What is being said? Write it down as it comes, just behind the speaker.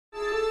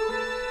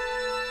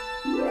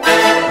Alright,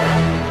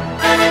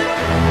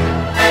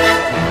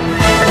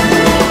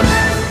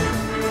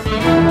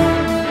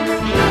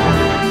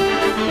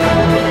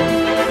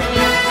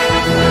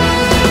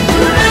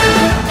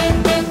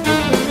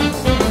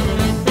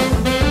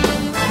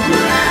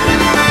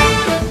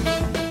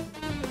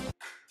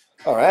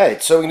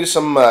 so we can do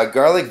some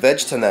garlic veg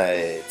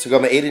tonight. So I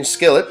got my 8-inch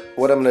skillet.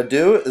 What I'm going to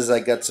do is I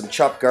got some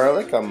chopped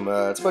garlic.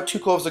 It's about 2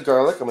 cloves of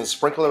garlic. I'm going to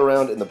sprinkle it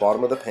around in the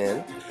bottom of the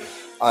pan.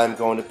 I'm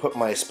going to put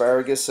my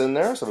asparagus in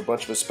there. So I have a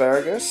bunch of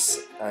asparagus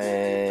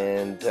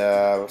and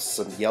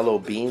some yellow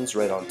beans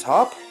right on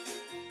top.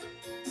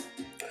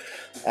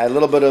 Add a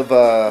little bit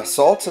of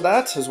salt to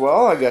that as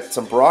well. I got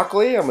some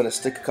broccoli. I'm going to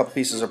stick a couple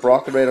pieces of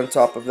broccoli right on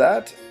top of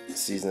that.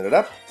 Season it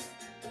up.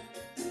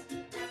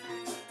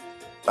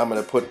 I'm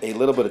going to put a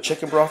little bit of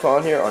chicken broth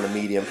on here on a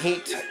medium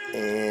heat,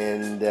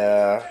 and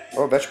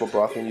or vegetable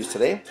broth we use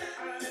today.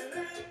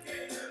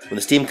 When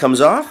the steam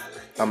comes off,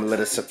 I'm going to let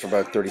it sit for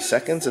about 30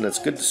 seconds, and it's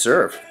good to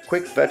serve.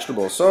 Quick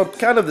vegetables. So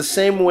kind of the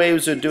same way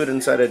as we do it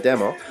inside a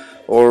demo,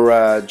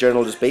 or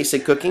general just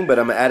basic cooking, but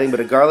I'm adding a bit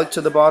of garlic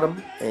to the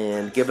bottom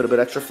and give it a bit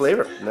extra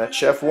flavor. And that's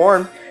Chef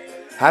Warren.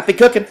 Happy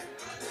cooking.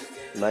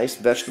 Nice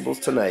vegetables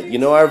tonight. You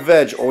know our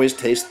veg always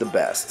tastes the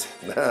best.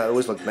 It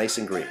always look nice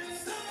and green.